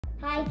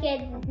Hi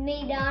kids, it's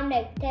me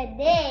Dominic.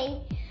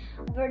 Today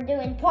we're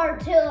doing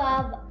part 2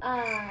 of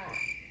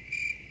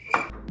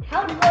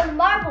how to build a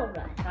marble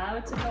run. How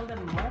to build a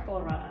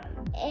marble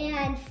run.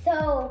 And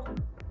so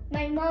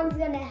my mom's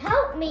gonna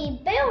help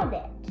me build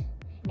it.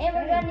 And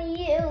we're gonna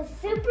use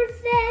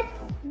superset,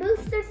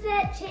 booster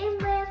set, chain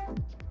lift,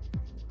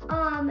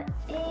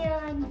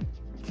 and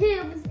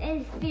tubes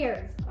and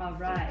spheres. All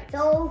right.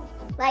 So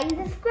like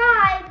and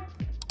subscribe,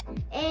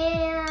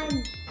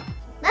 and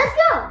let's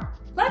go.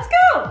 Let's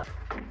go.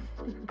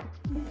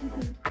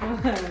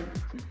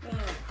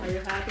 Are you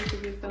happy to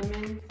be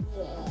filming?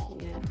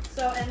 Yeah.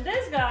 So, and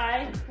this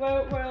guy,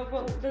 where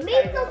this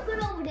Maybe guy let's go?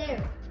 put over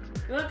there.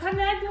 You want to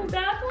connect with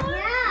that one?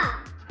 Yeah.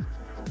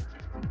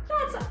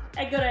 That's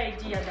a good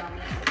idea,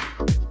 Dominic.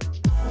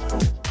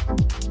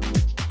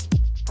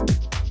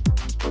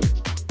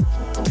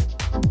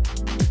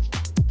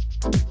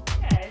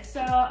 Okay,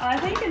 so I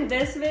think in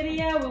this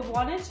video we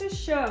wanted to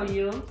show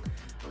you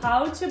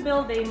how to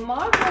build a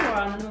marble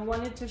run, and we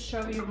wanted to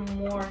show you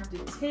more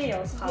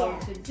details how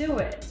to do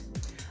it.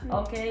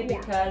 Okay,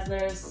 because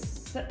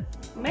there's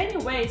many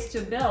ways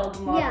to build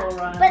marble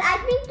runs. But I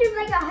think there's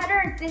like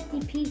 150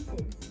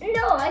 pieces.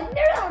 No, I think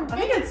there's I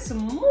think it's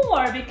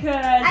more because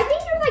I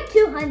think there's like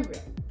 200.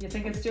 You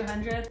think it's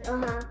 200?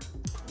 Uh-huh.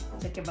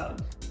 Take a vote.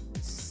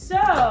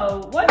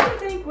 So, what do you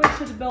think we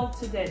should build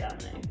today,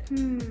 Dominic?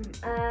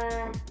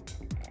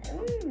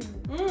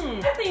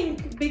 I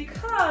think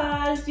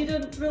because you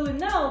don't really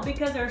know,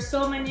 because there are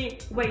so many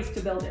ways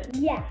to build it.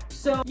 Yeah.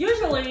 So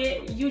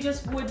usually you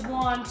just would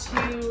want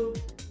to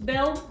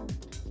build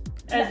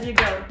as you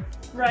go,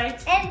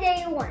 right? Anything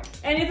you want.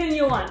 Anything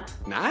you want.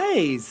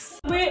 Nice.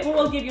 We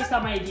will give you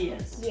some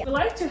ideas. Yeah. We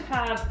like to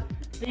have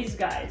these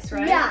guys,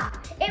 right? Yeah.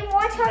 And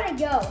watch how they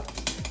go.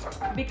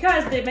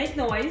 Because they make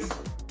noise.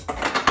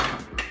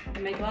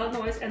 They make a lot of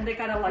noise and they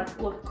kind of like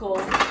look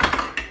cool.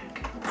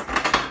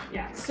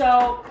 Yeah,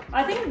 so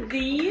I think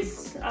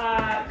these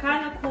are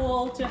kind of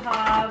cool to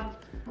have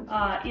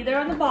either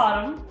on the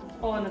bottom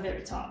or on the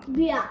very top.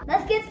 Yeah,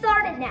 let's get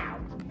started now.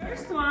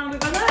 First one, we're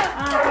gonna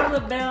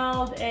probably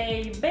build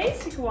a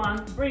basic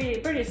one,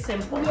 pretty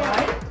simple,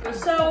 right?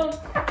 So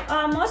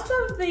most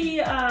of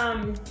the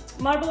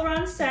marble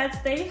run sets,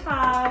 they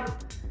have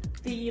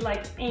the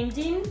like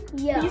ending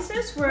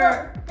pieces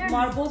where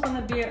marbles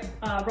gonna be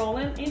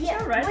rolling into,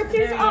 right? But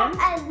there's a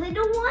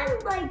little one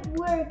like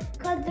where,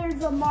 cause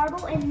there's a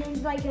marble and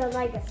there's like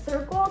a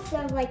circle,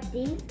 so like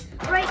these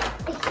right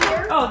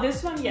here. Oh,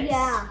 this one, yes.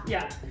 Yeah.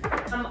 Yeah.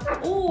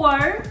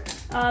 Or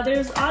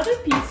there's other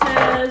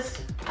pieces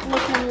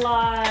looking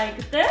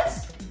like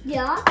this.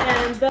 Yeah.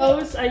 And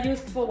those are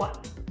used for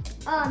what?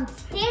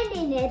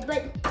 Standing it,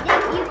 but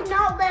you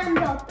cannot let them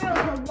go through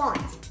the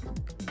watch.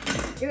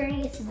 You're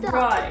gonna get stuck.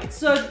 Right.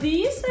 So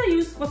these are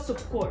used for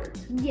support.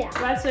 Yeah.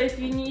 Right. So if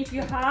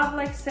you have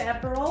like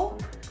several,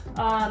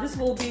 this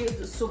will be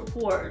the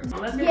support.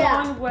 Let's get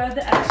on with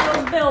the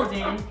actual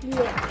building.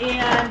 Yeah.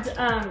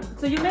 And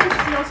so you may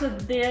see also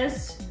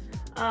this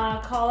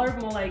color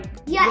more like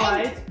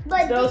white.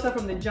 But those are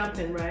from the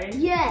jumping, right?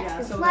 Yes, yeah,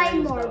 the so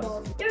slime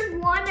marbles.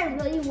 There's one I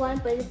really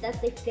want, but it's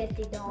actually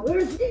 $50.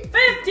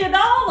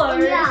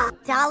 $50? Yeah.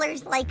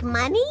 Dollars like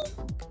money?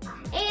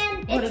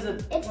 And what is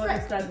it? It's what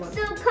like, is that one?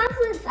 So it comes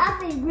with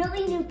actually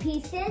really new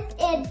pieces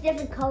and it's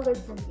different colors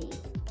than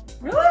these.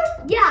 Really?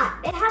 Yeah,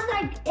 it has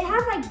like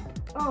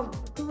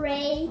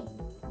gray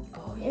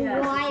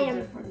and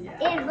white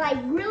and like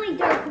really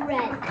dark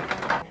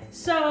red.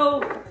 So,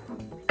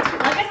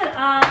 like I said,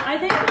 I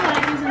think we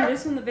like using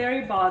this in the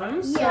very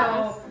bottom.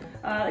 So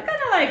it kind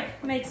of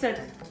like makes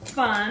it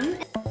fun.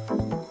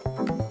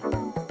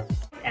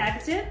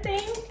 Exit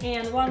thing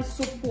and one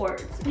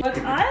support. What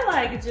I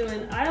like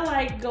doing, I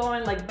like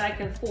going like back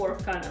and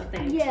forth kind of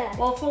thing. Yeah.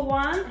 Well, for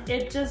one,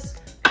 it just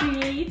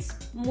creates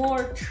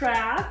more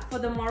track for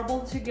the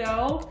marble to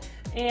go,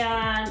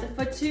 and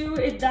for two,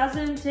 it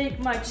doesn't take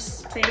much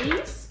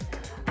space,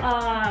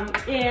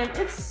 and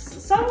it's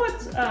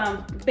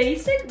somewhat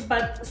basic,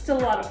 but still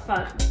a lot of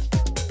fun.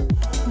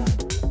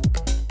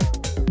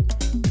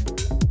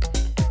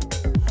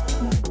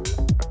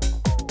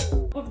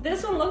 With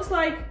this one, looks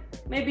like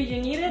maybe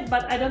you need it,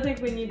 but I don't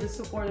think we need the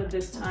support at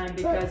this time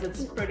because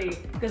it's pretty.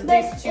 Because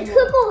these two, it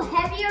could go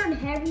heavier and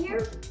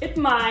heavier. It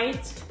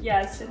might,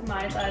 yes, it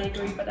might. I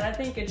agree, but I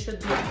think it should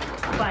be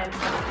fine.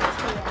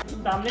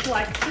 Dominic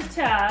likes to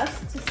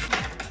test.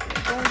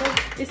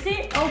 You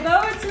see,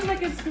 although it seems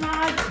like it's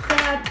not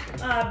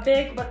that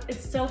big, but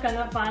it's still kind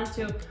of fun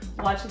to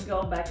watch it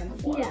go back and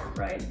forth,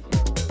 right?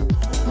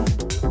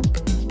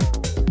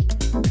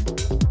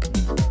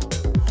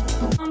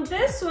 On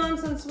this one,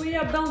 since we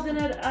are building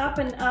it up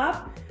and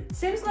up,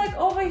 seems like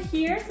over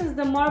here, since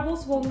the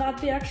marbles will not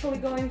be actually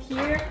going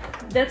here,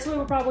 that's where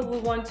we probably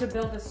want to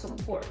build a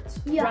support,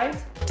 right?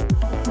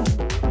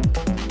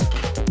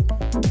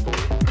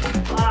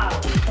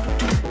 Wow.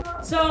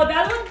 So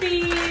that would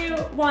be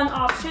one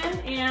option,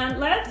 and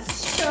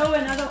let's show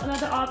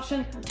another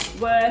option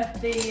with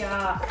the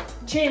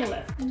chain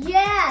lift.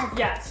 Yes.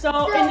 Yeah,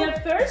 so in the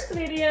first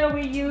video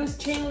we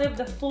used chain lift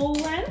the full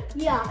length.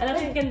 Yeah. And I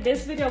think in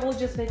this video we'll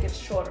just make it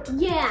shorter.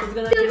 Yeah. So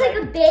it's gonna be like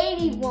a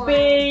baby one.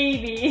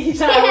 Baby.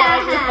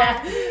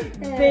 Yeah.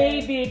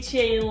 Baby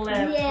chain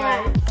lift,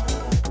 yeah. right?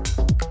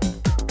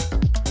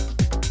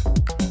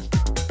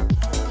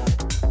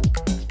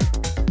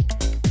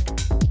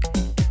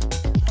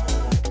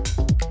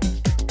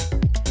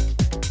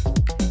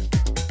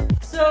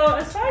 So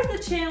as far as the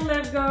chain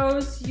lift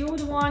goes, you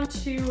would want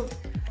to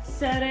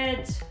set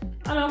it,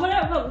 I don't know,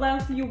 whatever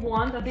length you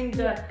want. I think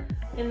the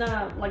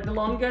like the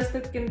longest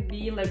it can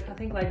be like, I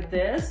think like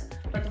this,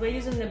 but we're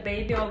using the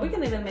baby, or we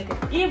can even make it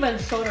even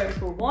shorter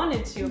if we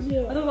wanted to,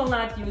 but we will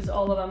not use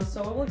all of them,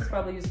 so we'll just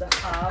probably use the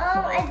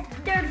half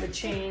of the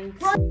chain.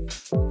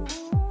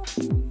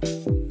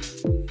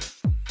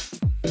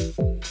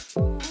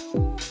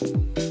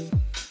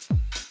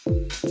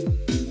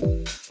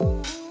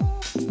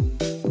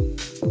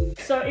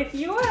 So if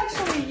you're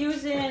actually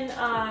using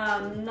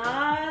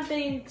not the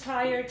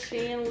entire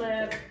chain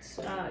lift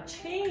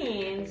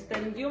chains,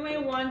 then you may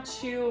want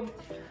to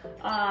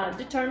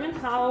determine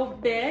how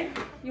big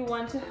you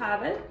want to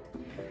have it,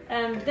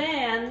 and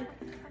then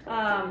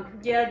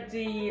get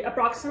the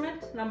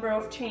approximate number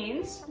of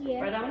chains,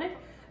 right, Dominic?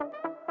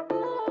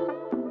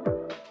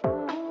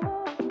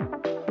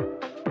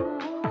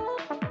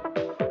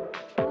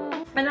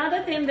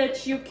 Another thing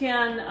that you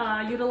can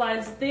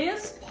utilize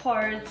these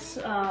parts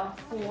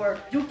for,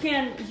 you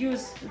can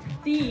use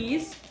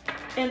these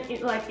and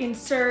like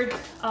insert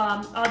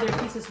other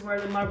pieces where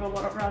the marble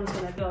round is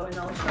gonna go, and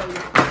I'll show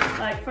you.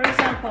 Like for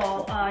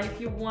example, if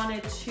you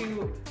wanted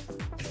to,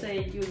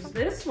 say, use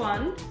this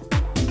one.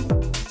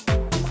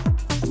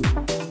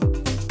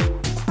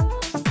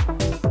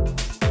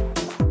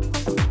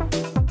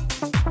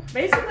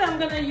 Basically, I'm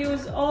gonna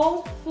use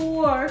all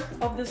 4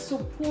 of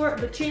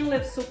the chain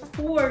lift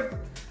support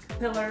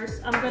pillars.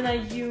 I'm gonna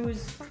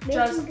use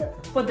just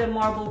for the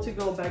marble to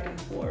go back and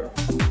forth.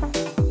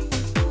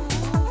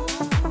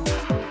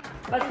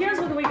 But here's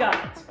what we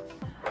got.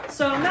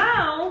 So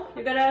now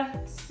you're gonna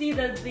see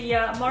that the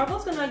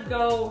marble's gonna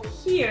go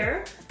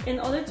here in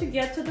order to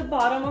get to the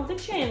bottom of the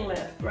chain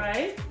lift,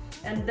 right?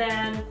 And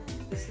then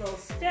these little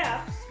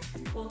steps,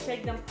 we'll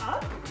take them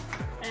up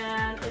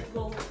and it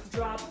will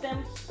drop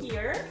them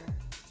here,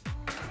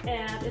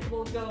 and it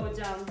will go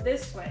down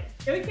this way.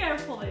 Very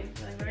carefully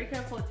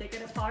take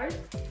it apart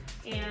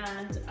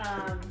and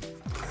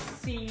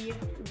see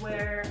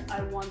where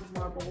I want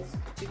marbles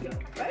to go,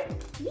 right?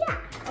 Yeah.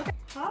 Okay,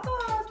 how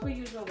about we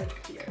use over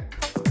here?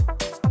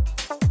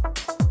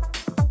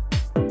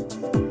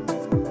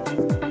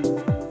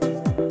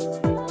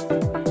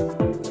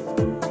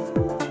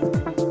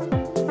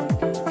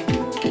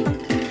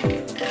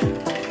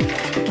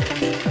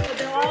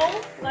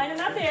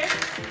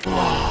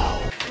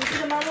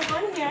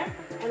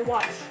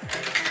 Watch.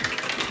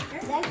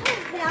 So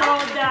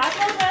that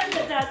will bend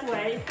it that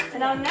way,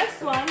 and our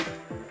next one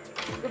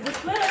with the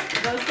splitter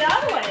goes the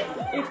other way.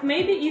 It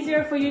may be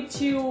easier for you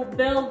to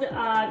build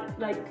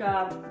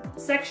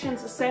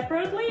sections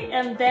separately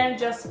and then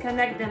just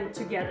connect them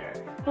together.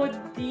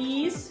 Put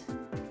these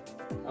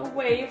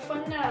away for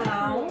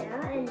now.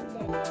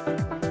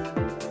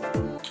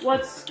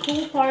 What's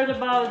cool part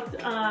about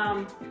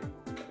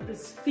the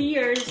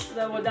spheres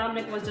that what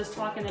Dominic was just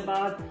talking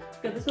about,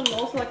 because this one's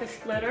also like a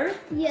splitter.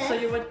 Yes. So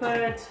you would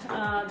put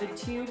the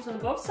tubes on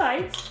both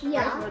sides,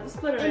 right, where the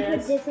splitter is. And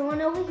put this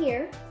one over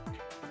here.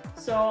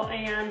 So,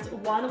 and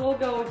one will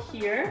go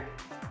here.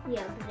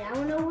 Yeah, put that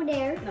one over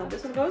there. No,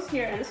 this one goes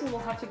here, and this one will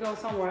have to go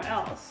somewhere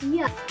else.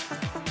 Yeah.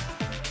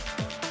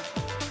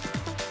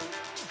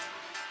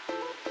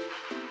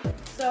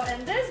 So,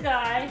 and this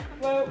guy,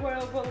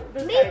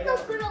 this maybe guy go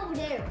put over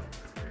there.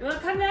 You want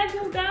to connect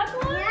with that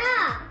one?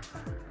 Yeah.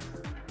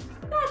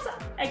 That's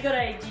a good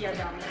idea,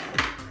 Dominic.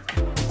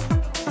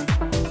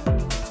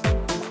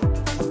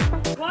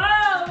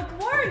 Wow, it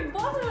worked,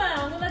 both of them.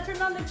 I'm gonna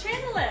turn on the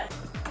chain lift.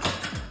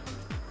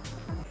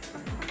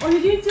 Oh, you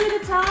do 2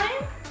 at a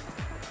time?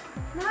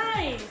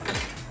 Nice.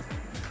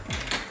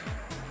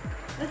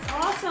 That's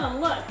awesome.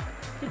 Look,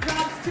 it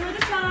drops 2 at a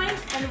time,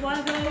 and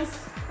one goes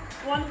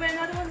one way,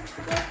 another one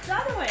goes the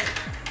other way.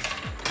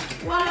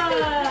 Wow.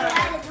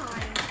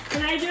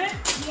 Can I do it?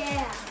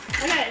 Yeah.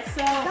 Okay,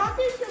 so don't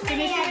do too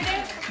many.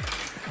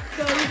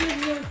 So you do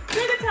 2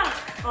 at a time.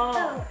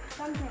 Oh,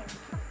 something.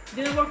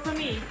 Didn't work for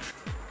me.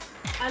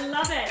 I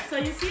love it. So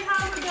you see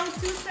how we built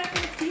 2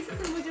 separate pieces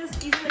and we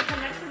just easily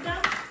connected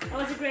them? That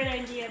was a great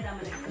idea,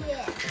 Dominic.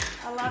 Yeah.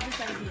 I love this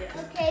idea.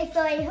 Okay,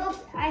 so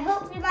I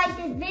hope you like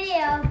this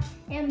video,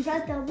 and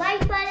press the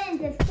like button,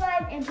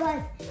 subscribe, and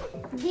press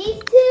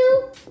these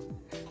 2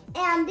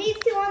 and these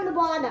 2 on the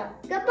bottom.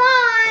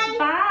 Goodbye.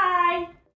 Bye.